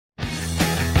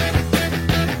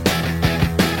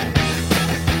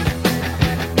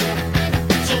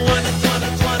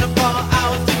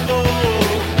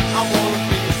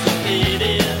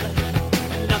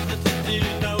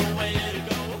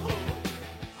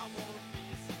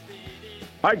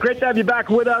All right, great to have you back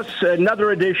with us.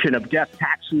 Another edition of Death,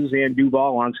 Taxes, and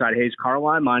Duval alongside Hayes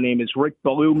Carline. My name is Rick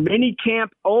Ballou. Mini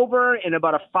camp over in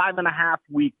about a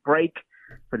 5.5-week break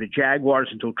for the Jaguars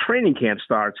until training camp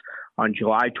starts on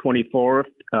July 24th.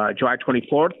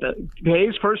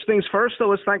 Hayes, first things first, though,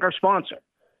 let's thank our sponsor.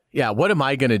 Yeah, what am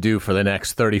I going to do for the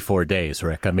next 34 days,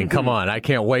 Rick? I mean, come on. I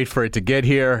can't wait for it to get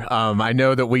here. I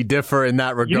know that we differ in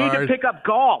that regard. You need to pick up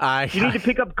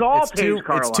golf.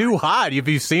 It's too hot. Have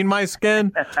you seen my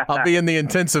skin? I'll be in the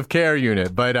intensive care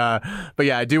unit. But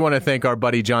yeah, I do want to thank our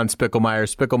buddy John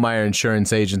Spickelmeyer. Spickelmeyer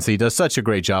Insurance Agency does such a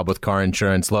great job with car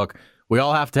insurance. Look, we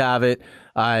all have to have it,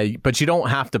 but you don't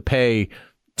have to pay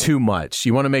too much.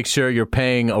 You want to make sure you're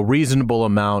paying a reasonable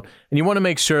amount, and you want to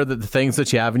make sure that the things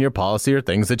that you have in your policy are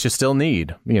things that you still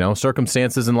need. You know,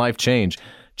 circumstances in life change.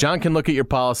 John can look at your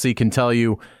policy, can tell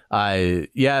you,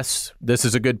 yes, this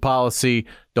is a good policy,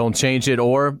 don't change it,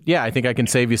 or, yeah, I think I can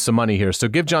save you some money here. So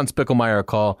give John Spickelmeyer a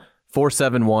call,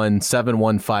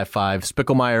 471-7155,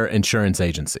 Spickelmeyer Insurance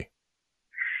Agency.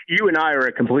 You and I are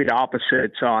at complete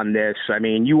opposites on this. I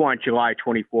mean, you want July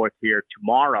 24th here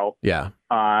tomorrow. Yeah.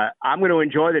 I'm going to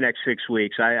enjoy the next 6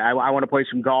 weeks. I want to play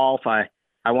some golf. I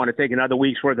want to take another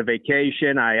week's worth of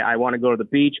vacation. I want to go to the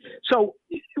beach. So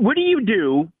what do you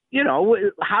do? You know,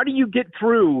 how do you get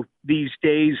through these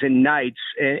days and nights?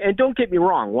 And don't get me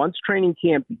wrong, once training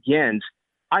camp begins,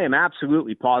 I am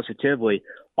absolutely positively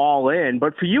all in.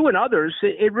 But for you and others,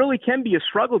 it really can be a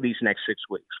struggle these next 6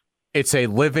 weeks. It's a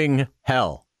living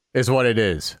hell. Is what it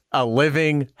is. A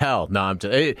living hell. No,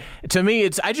 to me,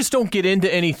 I just don't get into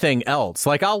anything else.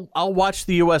 Like I'll watch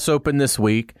the U.S. Open this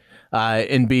week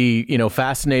and be,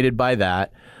 fascinated by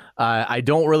that. I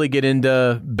don't really get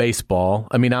into baseball.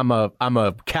 I mean, I'm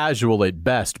a casual at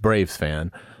best Braves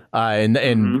fan,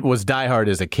 and was diehard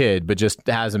as a kid, but just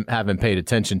haven't paid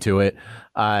attention to it.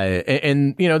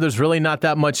 And there's really not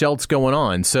that much else going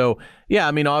on. So yeah,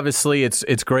 I mean, obviously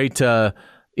it's great to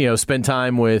spend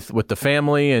time with the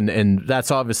family, and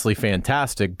that's obviously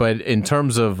fantastic. But in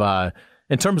terms of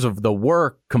the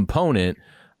work component,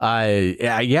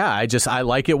 I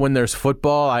like it when there's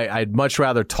football. I'd much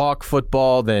rather talk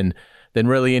football than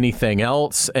really anything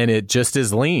else, and it just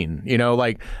is lean.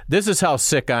 Like this is how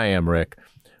sick I am, Rick.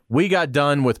 We got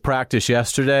done with practice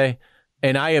yesterday,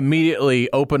 and I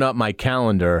immediately open up my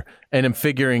calendar and am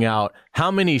figuring out how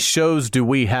many shows do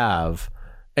we have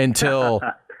until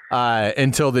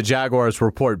the Jaguars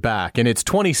report back. And it's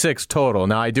 26 total.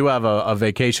 Now, I do have a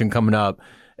vacation coming up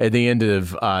at the end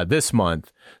of this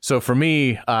month. So for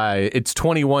me, it's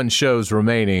 21 shows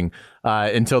remaining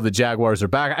until the Jaguars are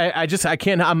back. I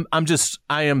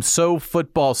am so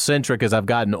football centric as I've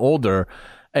gotten older,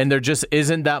 and there just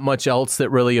isn't that much else that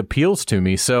really appeals to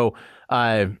me. So,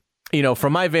 from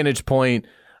my vantage point,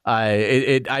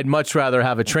 I'd much rather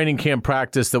have a training camp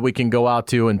practice that we can go out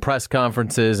to, and press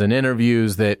conferences and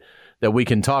interviews that we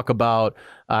can talk about,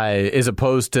 as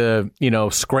opposed to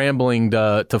scrambling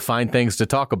to find things to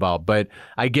talk about. But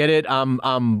I get it.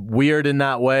 I'm weird in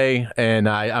that way, and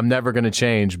I'm never going to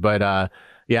change. But I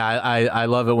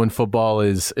love it when football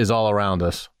is all around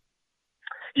us.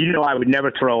 I would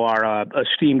never throw our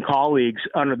esteemed colleagues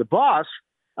under the bus,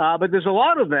 but there's a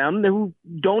lot of them who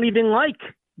don't even like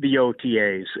the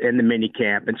OTAs and the mini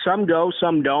camp, and some go,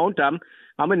 some don't.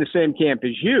 I'm in the same camp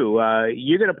as you.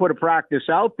 You're going to put a practice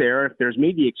out there. If there's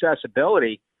media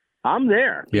accessibility, I'm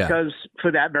there because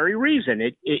for that very reason,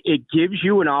 it gives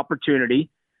you an opportunity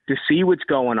to see what's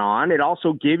going on. It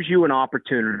also gives you an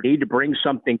opportunity to bring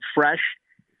something fresh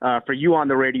for you on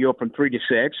the radio from 3 to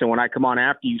 6. And when I come on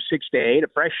after you, 6 to 8, a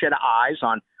fresh set of eyes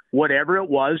on whatever it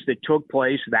was that took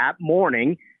place that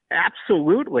morning.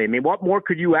 Absolutely. I mean, what more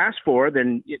could you ask for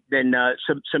than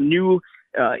some new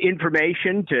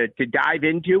information to dive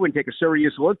into and take a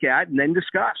serious look at and then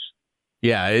discuss?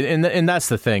 Yeah, and that's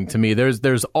the thing to me.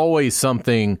 There's always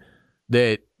something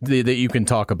that you can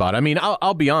talk about. I mean,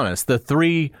 I'll be honest. The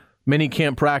 3 mini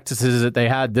camp practices that they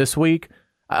had this week,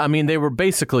 I mean, they were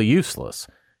basically useless.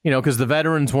 Because the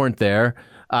veterans weren't there.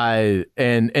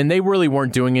 And they really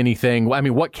weren't doing anything. I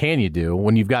mean, what can you do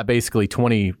when you've got basically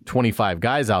 20, 25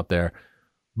 guys out there?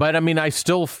 But I mean, you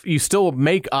still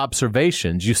make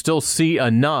observations. You still see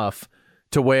enough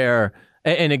to where,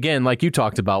 and again, like you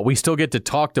talked about, we still get to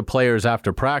talk to players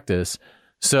after practice.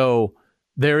 So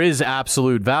there is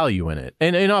absolute value in it.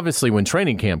 And obviously when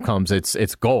training camp comes,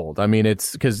 it's gold. I mean,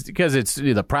 it's because it's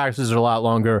the practices are a lot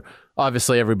longer.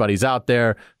 Obviously everybody's out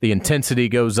there. The intensity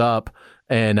goes up.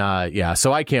 And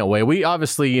so I can't wait. We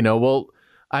obviously,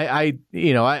 I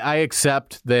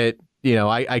accept that,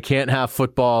 I can't have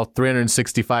football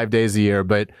 365 days a year.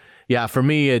 But yeah, for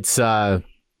me, it's the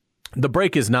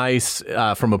break is nice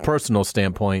from a personal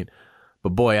standpoint. But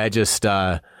boy, I just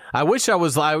I wish I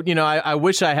was, I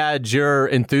wish I had your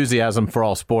enthusiasm for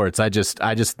all sports. I just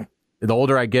the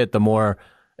older I get, the more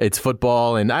it's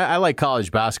football, and I like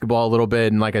college basketball a little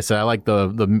bit, and like I said, I like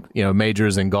the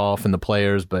majors and golf and the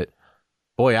players, but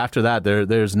boy, after that,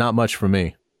 there's not much for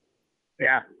me.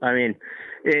 Yeah, I mean,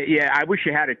 I wish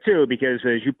you had it too, because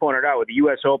as you pointed out, with the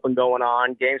U.S. Open going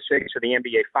on, Game 6 of the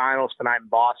NBA Finals tonight in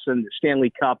Boston, the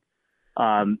Stanley Cup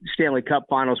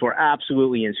Finals were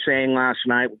absolutely insane last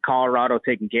night, with Colorado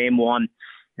taking Game 1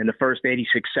 in the first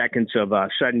 86 seconds of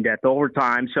sudden death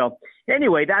overtime. So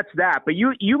anyway, that's that. But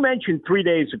you mentioned 3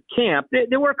 days of camp.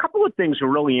 There were a couple of things that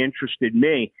really interested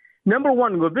me. Number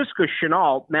one, Laviska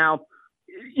Shenault. Now,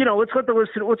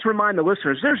 let's remind the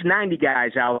listeners, there's 90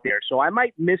 guys out there, so I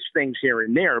might miss things here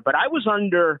and there. But I was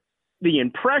under the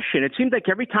impression, it seemed like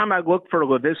every time I looked for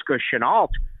Laviska Shenault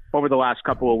over the last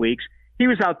couple of weeks, he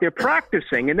was out there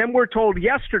practicing. And then we're told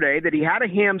yesterday that he had a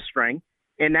hamstring,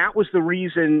 and that was the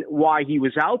reason why he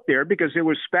was out there, because there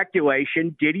was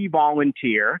speculation. Did he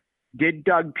volunteer? Did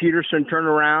Doug Peterson turn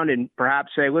around and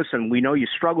perhaps say, listen, we know you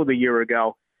struggled a year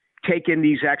ago. Take in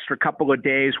these extra couple of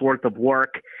days worth of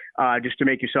work just to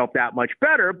make yourself that much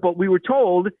better. But we were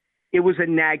told it was a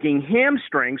nagging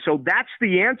hamstring. So that's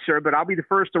the answer. But I'll be the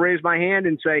first to raise my hand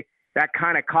and say that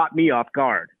kind of caught me off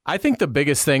guard. I think the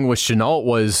biggest thing with Shenault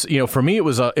was, for me, it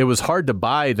was hard to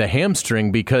buy the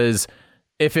hamstring, because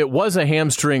if it was a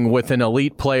hamstring with an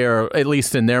elite player, at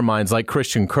least in their minds, like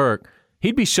Christian Kirk,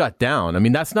 he'd be shut down. I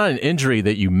mean, that's not an injury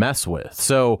that you mess with.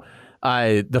 So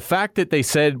the fact that they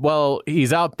said, well,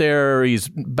 he's out there, he's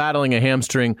battling a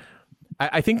hamstring,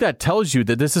 I think that tells you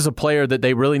that this is a player that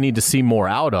they really need to see more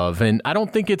out of. And I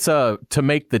don't think it's to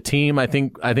make the team. I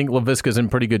think Laviska's in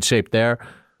pretty good shape there.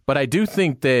 But I do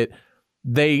think that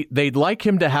they'd like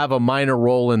him to have a minor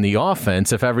role in the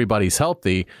offense if everybody's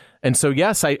healthy. And so,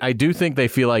 yes, I do think they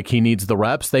feel like he needs the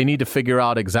reps. They need to figure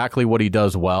out exactly what he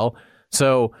does well.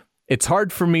 So it's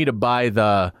hard for me to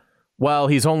buy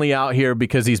he's only out here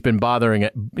because he's been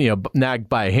nagged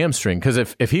by a hamstring. Because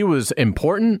if he was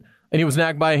important and he was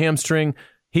nagged by a hamstring,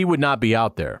 he would not be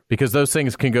out there, because those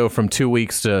things can go from 2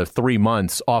 weeks to 3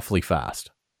 months awfully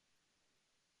fast.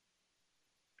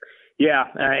 Yeah,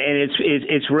 and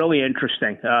it's really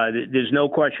interesting. There's no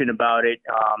question about it.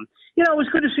 It was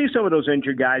good to see some of those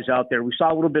injured guys out there. We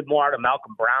saw a little bit more out of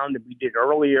Malcolm Brown than we did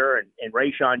earlier, and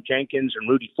Rayshon Jenkins and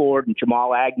Rudy Ford and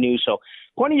Jamal Agnew. So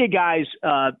plenty of guys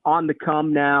on the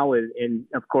come now, and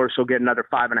of course they'll get another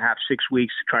 5.5, 6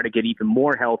 weeks to try to get even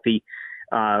more healthy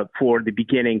for the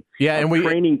beginning of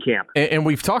training camp. And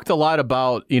we've talked a lot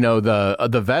about,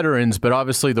 the veterans, but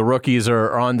obviously the rookies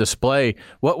are on display.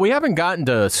 We haven't gotten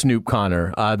to Snoop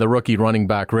Conner, the rookie running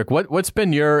back. Rick, what's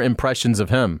been your impressions of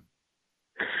him?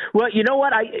 Well, you know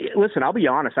what? I'll be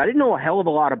honest. I didn't know a hell of a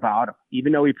lot about him,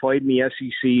 even though he played in the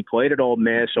SEC, played at Ole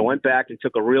Miss. I went back and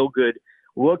took a real good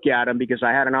look at him because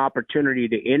I had an opportunity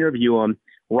to interview him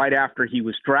right after he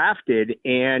was drafted,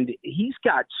 and he's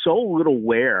got so little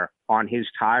wear on his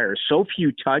tires, so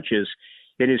few touches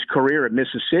in his career at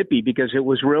Mississippi, because it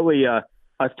was really a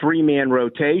three-man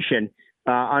rotation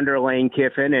under Lane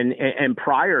Kiffin and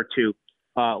prior to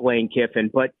Lane Kiffin.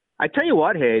 But I tell you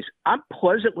what, Hayes, I'm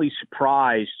pleasantly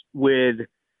surprised with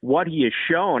what he has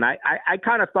shown. I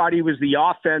kind of thought he was the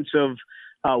offensive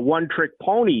one-trick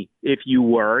pony, if you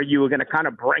were. You were going to kind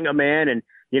of bring him in and,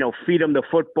 feed him the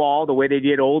football the way they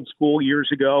did old school years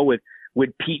ago with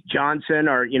Pete Johnson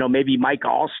or, maybe Mike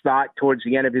Allstott towards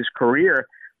the end of his career.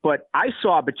 But I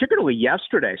saw, particularly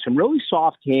yesterday, some really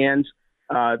soft hands,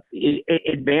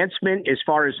 advancement as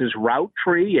far as his route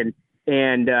tree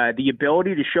and the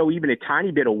ability to show even a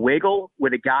tiny bit of wiggle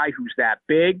with a guy who's that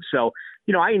big. So,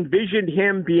 I envisioned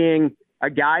him being a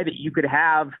guy that you could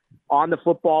have on the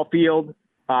football field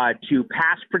to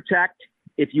pass protect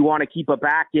if you want to keep a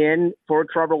back in for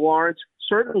Trevor Lawrence.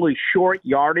 Certainly short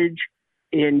yardage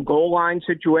in goal line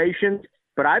situations.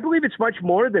 But I believe it's much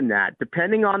more than that.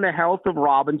 Depending on the health of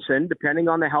Robinson, depending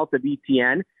on the health of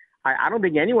Etienne, I don't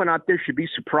think anyone out there should be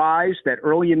surprised that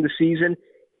early in the season,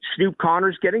 Snoop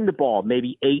Conner's getting the ball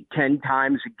maybe 8-10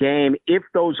 times a game if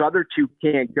those other two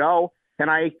can't go. And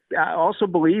I also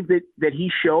believe that he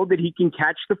showed that he can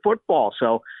catch the football.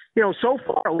 So, so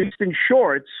far, at least in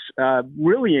shorts,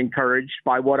 really encouraged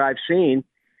by what I've seen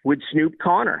with Snoop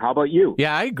Conner. How about you?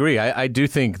 Yeah, I agree. I do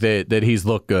think that he's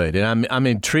looked good, and I'm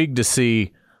intrigued to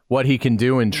see what he can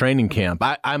do in training camp.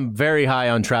 I'm very high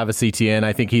on Travis Etienne.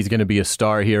 I think he's going to be a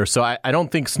star here. So I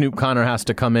don't think Snoop Conner has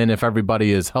to come in if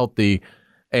everybody is healthy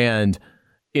and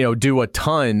do a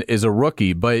ton as a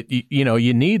rookie. But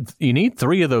you need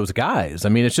three of those guys. I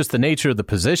mean, it's just the nature of the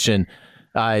position.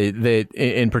 that,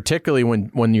 and particularly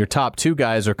when your top two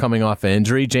guys are coming off an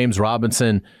injury. James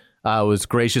Robinson was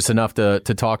gracious enough to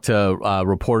talk to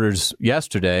reporters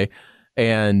yesterday,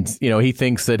 and he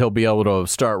thinks that he'll be able to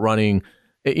start running,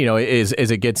 as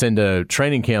it gets into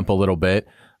training camp a little bit.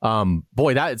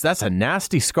 Boy, that's a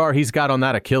nasty scar he's got on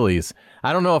that Achilles.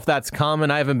 I don't know if that's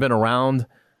common. I haven't been around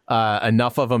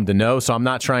enough of them to know, so I'm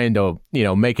not trying to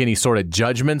make any sort of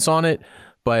judgments on it.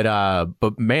 But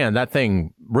man, that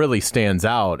thing really stands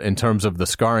out in terms of the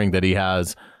scarring that he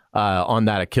has on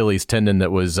that Achilles tendon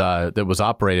that was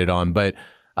operated on. But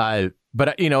I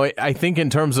think in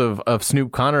terms of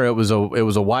Snoop Conner, it was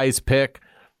a wise pick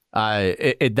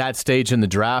at that stage in the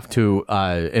draft to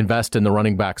invest in the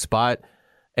running back spot.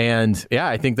 And yeah,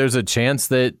 I think there's a chance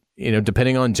that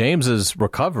depending on James's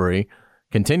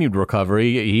continued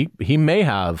recovery, he may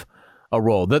have a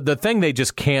role. The thing they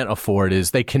just can't afford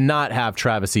is they cannot have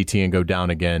Travis Etienne go down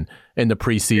again in the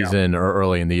preseason or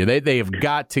early in the year. They have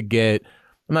got to get,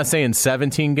 I'm not saying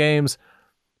 17 games,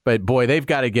 but boy, they've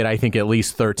got to get, I think, at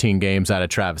least 13 games out of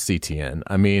Travis Etienne.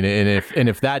 I mean, and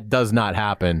if that does not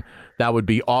happen, that would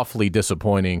be awfully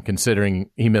disappointing considering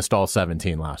he missed all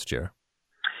 17 last year.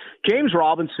 James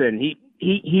Robinson,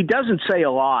 he doesn't say a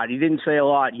lot. He didn't say a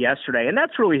lot yesterday, and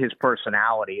that's really his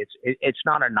personality. It's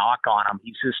not a knock on him.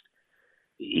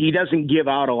 He doesn't give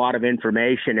out a lot of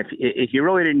information. If you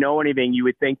really didn't know anything, you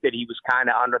would think that he was kind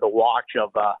of under the watch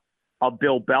of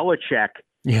Bill Belichick,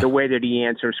 the way that he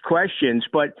answers questions.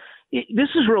 But this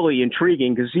is really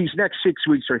intriguing because these next 6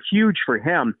 weeks are huge for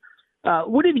him.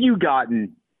 What have you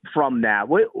gotten from that?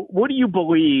 What do you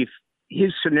believe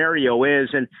his scenario is?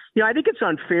 And I think it's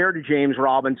unfair to James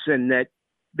Robinson that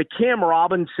the Cam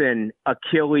Robinson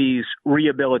Achilles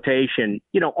rehabilitation,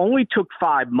 only took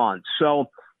 5 months. So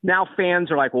now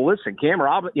fans are like, well, listen,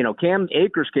 Cam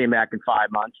Akers came back in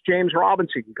 5 months. James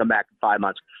Robinson can come back in 5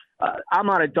 months. I'm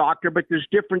not a doctor, but there's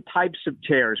different types of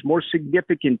tears, more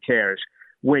significant tears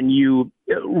when you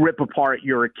rip apart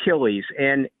your Achilles.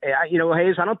 And,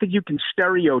 Hayes, I don't think you can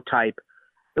stereotype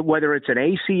whether it's an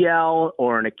ACL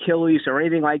or an Achilles or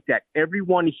anything like that.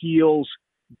 Everyone heals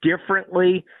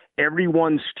differently.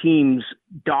 Everyone's team's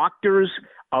doctors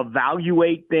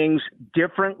evaluate things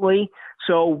differently.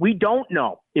 So we don't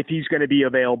know if he's going to be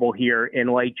available here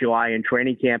in late July in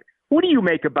training camp. What do you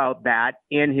make about that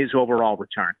and his overall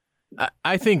return?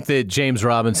 I think that James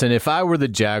Robinson, if I were the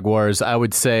Jaguars, I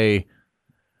would say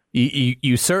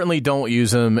you certainly don't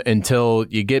use him until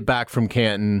you get back from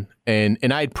Canton, and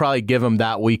I'd probably give him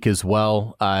that week as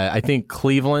well. I think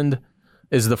Cleveland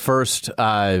is the first,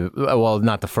 not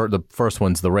the first. The first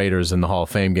one's the Raiders in the Hall of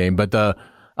Fame game, but the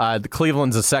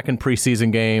Cleveland's the second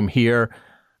preseason game here.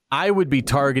 I would be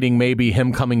targeting maybe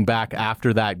him coming back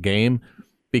after that game,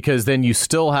 because then you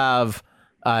still have,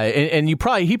 and he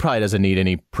probably doesn't need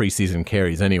any preseason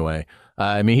carries anyway.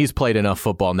 He's played enough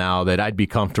football now that I'd be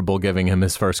comfortable giving him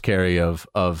his first carry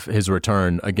of his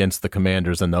return against the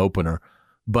Commanders in the opener.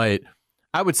 But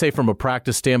I would say from a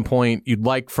practice standpoint, you'd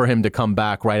like for him to come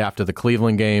back right after the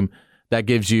Cleveland game. That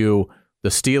gives you the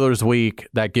Steelers week,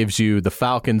 that gives you the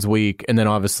Falcons week, and then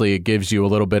obviously it gives you a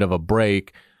little bit of a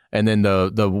break, and then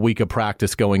the week of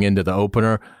practice going into the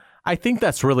opener. I think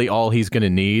that's really all he's going to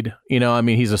need.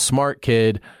 He's a smart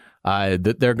kid.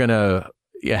 That they're going to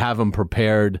have him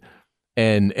prepared.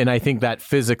 And I think that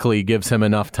physically gives him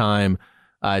enough time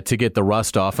to get the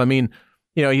rust off. He's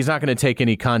not going to take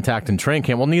any contact in training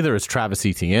camp. Well, neither is Travis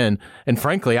Etienne. And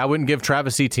frankly, I wouldn't give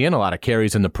Travis Etienne a lot of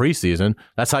carries in the preseason.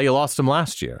 That's how you lost him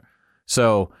last year.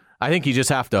 So I think you just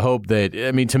have to hope that,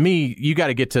 to me, you got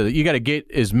to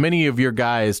get as many of your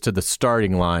guys to the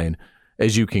starting line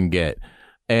as you can get.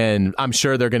 And I'm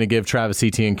sure they're going to give Travis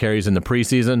Etienne carries in the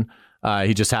preseason.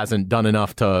 He just hasn't done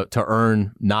enough to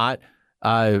earn not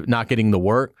getting the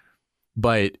work.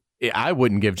 But I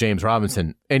wouldn't give James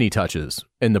Robinson any touches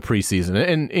in the preseason.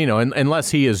 And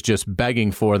unless he is just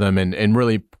begging for them and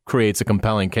really creates a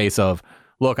compelling case of,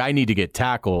 look, I need to get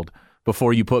tackled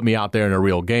before you put me out there in a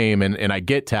real game, and I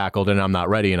get tackled and I'm not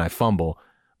ready and I fumble.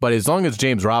 But as long as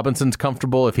James Robinson's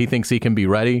comfortable, if he thinks he can be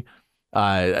ready,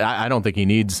 I don't think he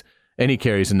needs any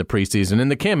carries in the preseason. And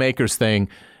the Cam Akers thing,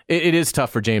 it is tough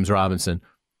for James Robinson.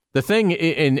 The thing,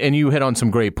 and you hit on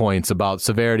some great points about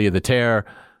severity of the tear,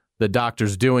 the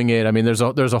doctors doing it. There's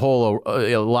a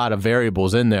lot of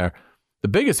variables in there. The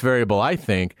biggest variable, I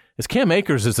think, is Cam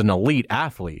Akers is an elite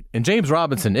athlete, and James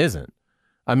Robinson isn't.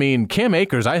 Cam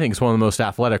Akers, I think, is one of the most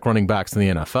athletic running backs in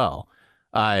the NFL.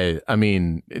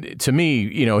 To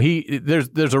me,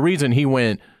 there's a reason he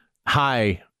went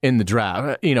high in the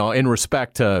draft, in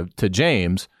respect to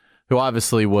James, who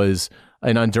obviously was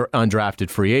an undrafted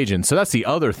free agent. So that's the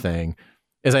other thing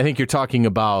is I think you're talking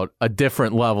about a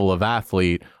different level of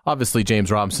athlete. Obviously,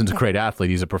 James Robinson's a great athlete.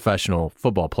 He's a professional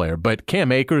football player. But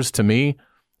Cam Akers, to me,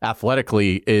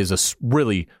 athletically, is a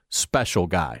really special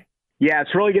guy. Yeah,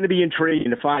 it's really going to be intriguing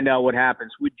to find out what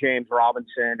happens with James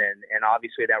Robinson. And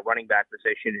obviously that running back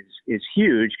position is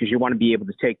huge because you want to be able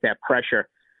to take that pressure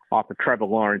off of Trevor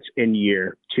Lawrence in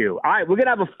year 2. All right, we're going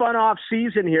to have a fun off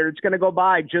season here. It's going to go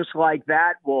by just like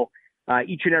that. We'll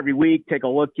each and every week take a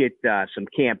look at some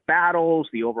camp battles,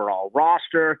 the overall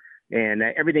roster, and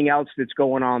everything else that's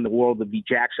going on in the world of the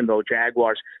Jacksonville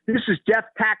Jaguars. This is Death,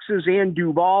 Taxes, and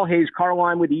Duval. Hayes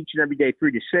Carline with each and every day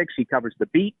 3 to 6. He covers the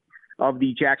beat of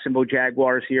the Jacksonville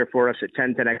Jaguars here for us at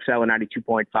 1010XL and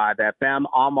 92.5 FM.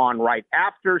 I'm on right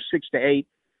after 6 to 8,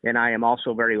 and I am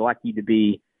also very lucky to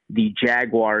be the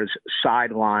Jaguars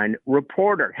sideline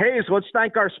reporter. Hayes, let's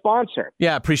thank our sponsor.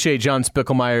 Yeah, appreciate John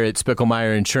Spickelmeyer at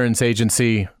Spickelmeyer Insurance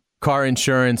Agency. Car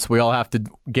insurance, we all have to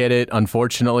get it.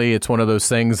 Unfortunately, it's one of those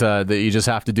things that you just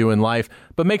have to do in life.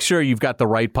 But make sure you've got the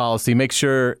right policy. Make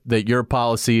sure that your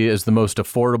policy is the most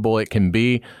affordable it can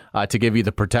be to give you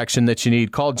the protection that you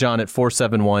need. Call John at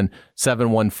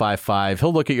 471-7155.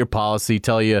 He'll look at your policy,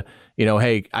 tell you,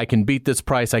 hey, I can beat this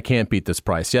price. I can't beat this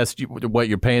price. Yes, what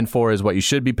you're paying for is what you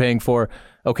should be paying for.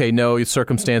 Okay, no, your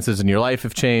circumstances in your life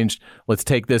have changed. Let's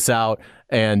take this out,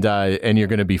 and you're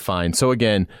going to be fine. So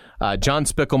again, John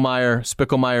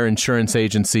Spickelmeyer Insurance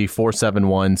Agency,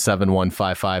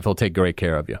 471-7155. He'll take great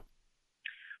care of you.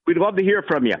 We'd love to hear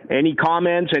from you. Any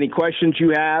comments, any questions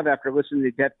you have after listening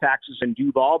to Death, Taxes, and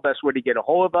Duval, best way to get a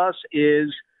hold of us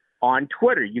is on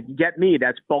Twitter. You can get me.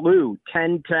 That's Baloo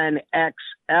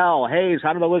 1010XL. Hayes,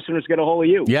 how do the listeners get a hold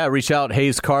of you? Yeah, reach out,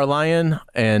 Hayes Carlyon,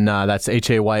 and that's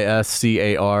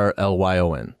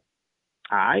HaysCarlyon.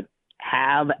 All right.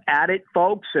 Have at it,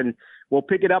 folks, and we'll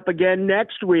pick it up again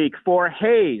next week. For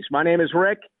Hayes, my name is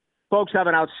Rick. Folks, have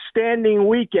an outstanding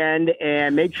weekend,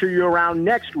 and make sure you're around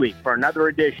next week for another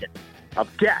edition of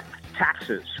Death,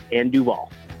 Taxes, and Duval.